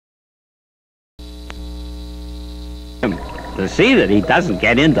to see that he doesn't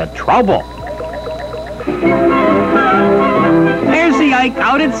get into trouble. There's the Ike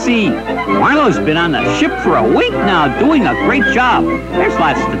out at sea. Marlo's been on the ship for a week now, doing a great job. There's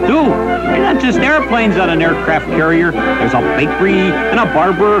lots to do. They're not just airplanes on an aircraft carrier. There's a bakery, and a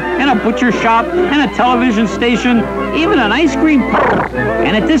barber, and a butcher shop, and a television station, even an ice cream parlor.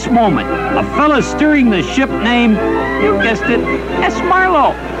 And at this moment, a fella steering the ship named, you guessed it, S.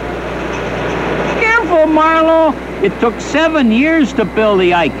 Marlo. Careful, Marlo. It took 7 years to build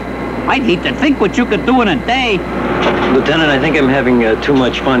the Ike. I'd hate to think what you could do in a day. Lieutenant, I think I'm having too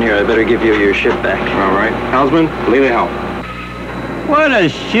much fun here. I better give you your ship back. All right. Helmsman, leave it helm. What a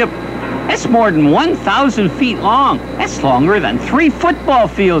ship. That's more than 1,000 feet long. That's longer than 3 football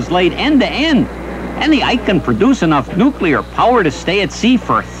fields laid end to end. And the Ike can produce enough nuclear power to stay at sea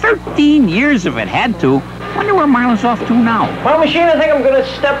for 13 years if it had to. Wonder where Marlo's off to now. Well, Machine, I think I'm going to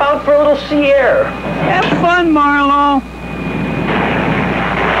step out for a little sea air. Have fun, Marlo.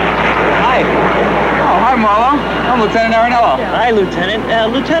 Hi. Oh, hi, Marlo. I'm Lieutenant Arenello. Hi, Lieutenant.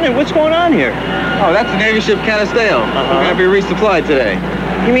 Lieutenant, what's going on here? Oh, that's the Navy ship Canisteo. We're going to be resupplied today.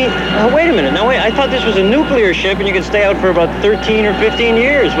 You mean, wait a minute. Now, wait, I thought this was a nuclear ship and you could stay out for about 13 or 15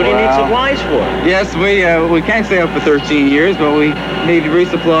 years. What do you need supplies for? Yes, we can't stay out for 13 years, but we need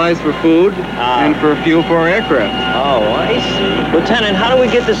resupplies for food and for fuel for our aircraft. Oh, I see. Lieutenant, how do we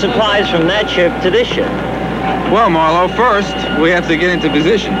get the supplies from that ship to this ship? Well, Marlo, first, we have to get into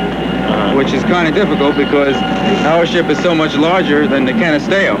position, which is kind of difficult because our ship is so much larger than the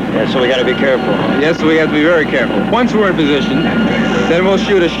Canisteo. Yeah, so we got to be careful. Yes, we have to be very careful. Once we're in position, then we'll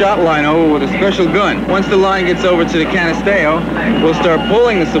shoot a shot line over with a special gun. Once the line gets over to the Canisteo, we'll start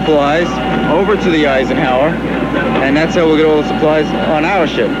pulling the supplies over to the Eisenhower, and that's how we'll get all the supplies on our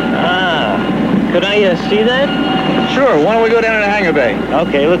ship. Could I see that? Sure, why don't we go down in the hangar bay?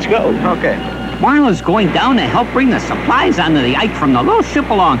 Okay, let's go. Okay. Marlo's going down to help bring the supplies onto the Ike from the little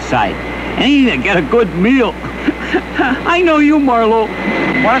ship alongside. And he to get a good meal. I know you, Marlo.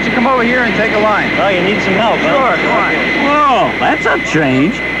 Why don't you come over here and take a line? Oh, you need some help, huh? Sure, come on. Whoa, that's a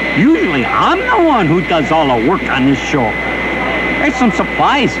change. Usually I'm the one who does all the work on this show. There's some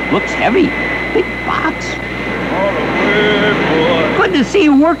supplies. Looks heavy. Big box. Good to see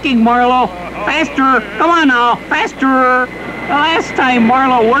you working, Marlo. Faster. Come on now. Faster. The last time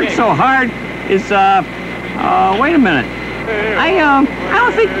Marlo worked so hard is, wait a minute. I don't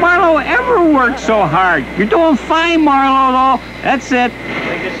think Marlo ever worked so hard. You're doing fine, Marlo, though. That's it.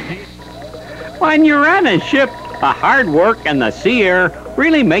 When you're on a ship, the hard work and the sea air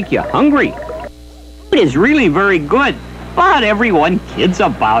really make you hungry. It is really very good, but everyone kids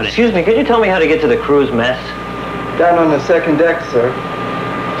about it. Excuse me, could you tell me how to get to the crew's mess? Down on the second deck, sir.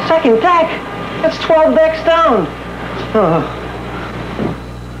 Second deck? That's 12 decks down.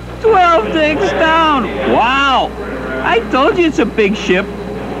 12 decks down. Wow. I told you it's a big ship.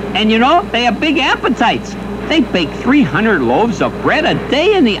 And you know, they have big appetites. They bake 300 loaves of bread a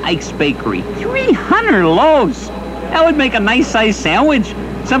day in the Ike's bakery. 300 loaves. That would make a nice-sized sandwich.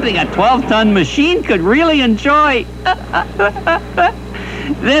 Something a 12-ton machine could really enjoy.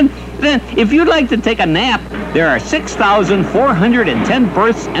 Then, if you'd like to take a nap, there are 6,410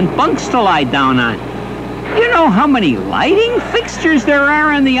 berths and bunks to lie down on. You know how many lighting fixtures there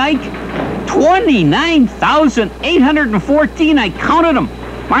are on the Ike? 29,814. I counted them.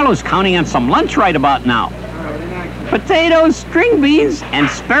 Marlo's counting on some lunch right about now. Potatoes, string beans, and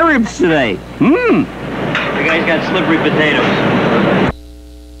spare ribs today. You guys got slippery potatoes.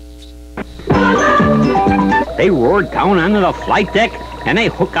 They roar down onto the flight deck, and they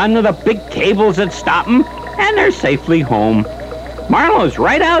hook onto the big cables that stop them, and they're safely home. Marlo's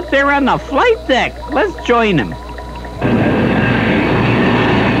right out there on the flight deck. Let's join him.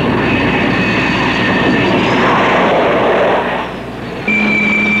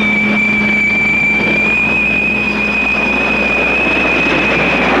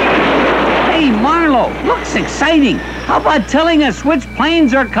 Hey, Marlo, looks exciting. How about telling us which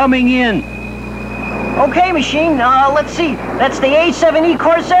planes are coming in? Okay, Machine, let's see. That's the A-7E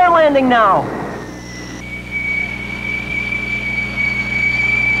Corsair landing now.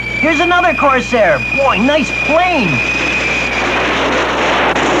 Here's another Corsair. Boy, nice plane.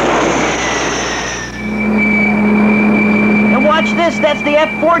 And watch this, that's the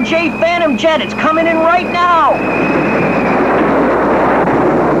F-4J Phantom jet. It's coming in right now.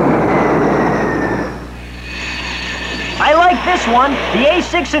 I like this one, the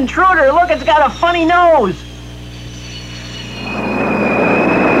A6 Intruder. Look, it's got a funny nose.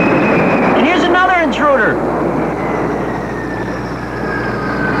 And here's another Intruder.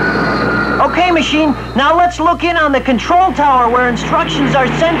 Okay, Machine, now let's look in on the control tower where instructions are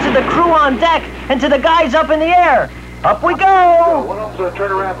sent to the crew on deck and to the guys up in the air. Up we go! One of them's a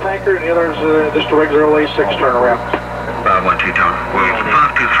turnaround tanker, and the other's just a regular A6 turnaround. 1-2 tone. Well,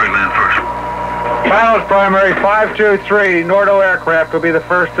 523 land first. Pilot's primary, 523, Nordo aircraft will be the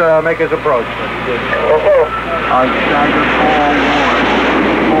first to make his approach. I'll stagger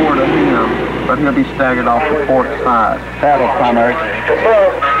forward to him, but he'll be staggered off the port side. Pilot's primary.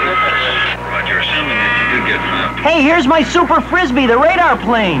 Roger, assuming that you do get found. Hey, here's my Super Frisbee, the radar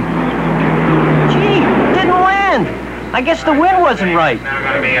plane. Gee, didn't land. I guess the wind wasn't right.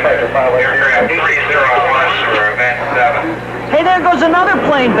 Aircraft 301 for event 7. Hey, there goes another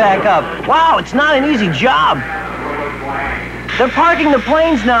plane back up. Wow, it's not an easy job. They're parking the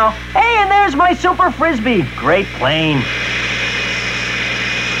planes now. Hey, and there's my Super Frisbee. Great plane.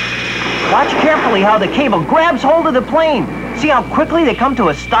 Watch carefully how the cable grabs hold of the plane. See how quickly they come to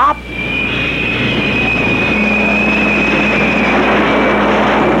a stop?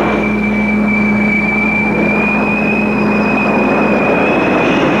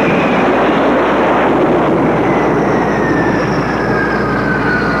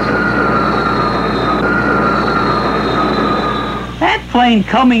 Plane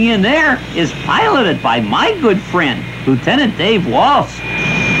coming in there is piloted by my good friend, Lieutenant Dave Walsh.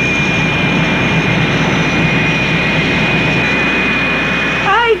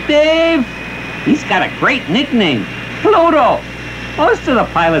 Hi, Dave. He's got a great nickname, Pluto. Most of the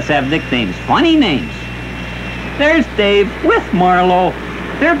pilots have nicknames, funny names. There's Dave with Marlo.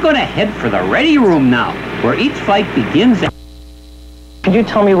 They're going to head for the ready room now, where each flight begins. Could you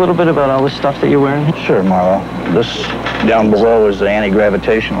tell me a little bit about all this stuff that you're wearing? Sure, Marlo. This down below is the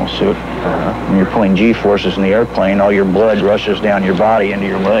anti-gravitational suit. When you're pulling G-forces in the airplane, all your blood rushes down your body into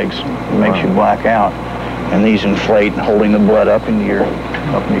your legs. It makes you black out. And these inflate, holding the blood up into your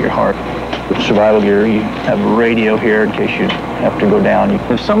heart. With survival gear, you have a radio here in case you have to go down.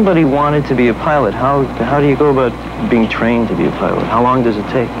 If somebody wanted to be a pilot, how do you go about being trained to be a pilot? How long does it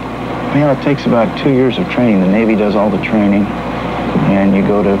take? Well, it takes about 2 years of training. The Navy does all the training. And you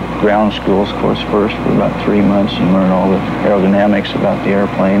go to ground school, of course, first for about 3 months and learn all the aerodynamics about the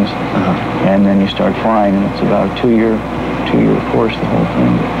airplanes. And then you start flying, and it's about a two-year course, the whole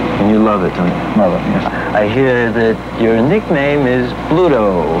thing. And you love it, don't you? Love it, yes. I hear that your nickname is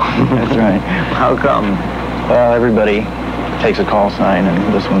Pluto. That's right. How come? Well, everybody takes a call sign,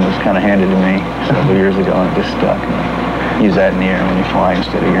 and this one was kind of handed to me several years ago, and it just stuck. Use that in the air when you fly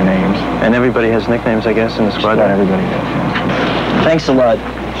instead of your names. And everybody has nicknames, I guess, in the squad? Not everybody does, yeah. Thanks a lot.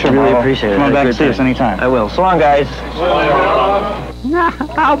 Sure, really Marlo. appreciate it. Come on back and see us anytime. I will. So long, guys.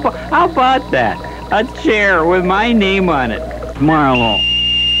 How about that? A chair with my name on it. Marlo.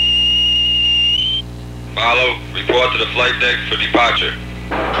 Marlo, report to the flight deck for departure.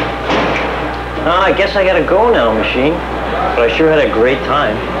 I guess I gotta go now, machine. But I sure had a great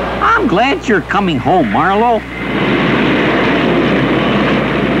time. I'm glad you're coming home, Marlo.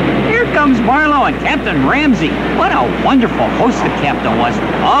 Here comes Marlo and Captain Ramsey. What a wonderful host the captain was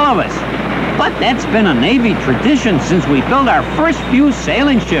to all of us. But that's been a Navy tradition since we built our first few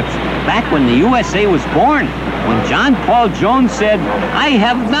sailing ships back when the U.S.A. was born. When John Paul Jones said, "I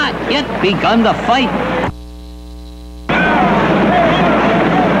have not yet begun to fight."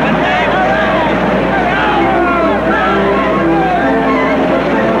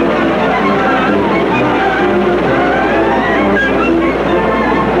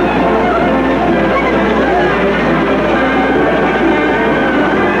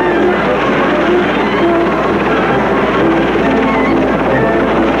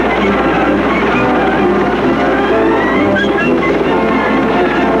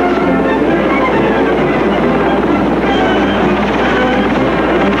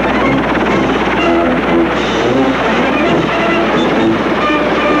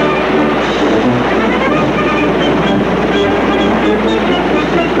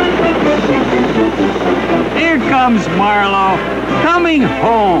 Marlo, coming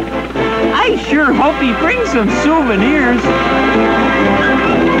home. I sure hope he brings some souvenirs.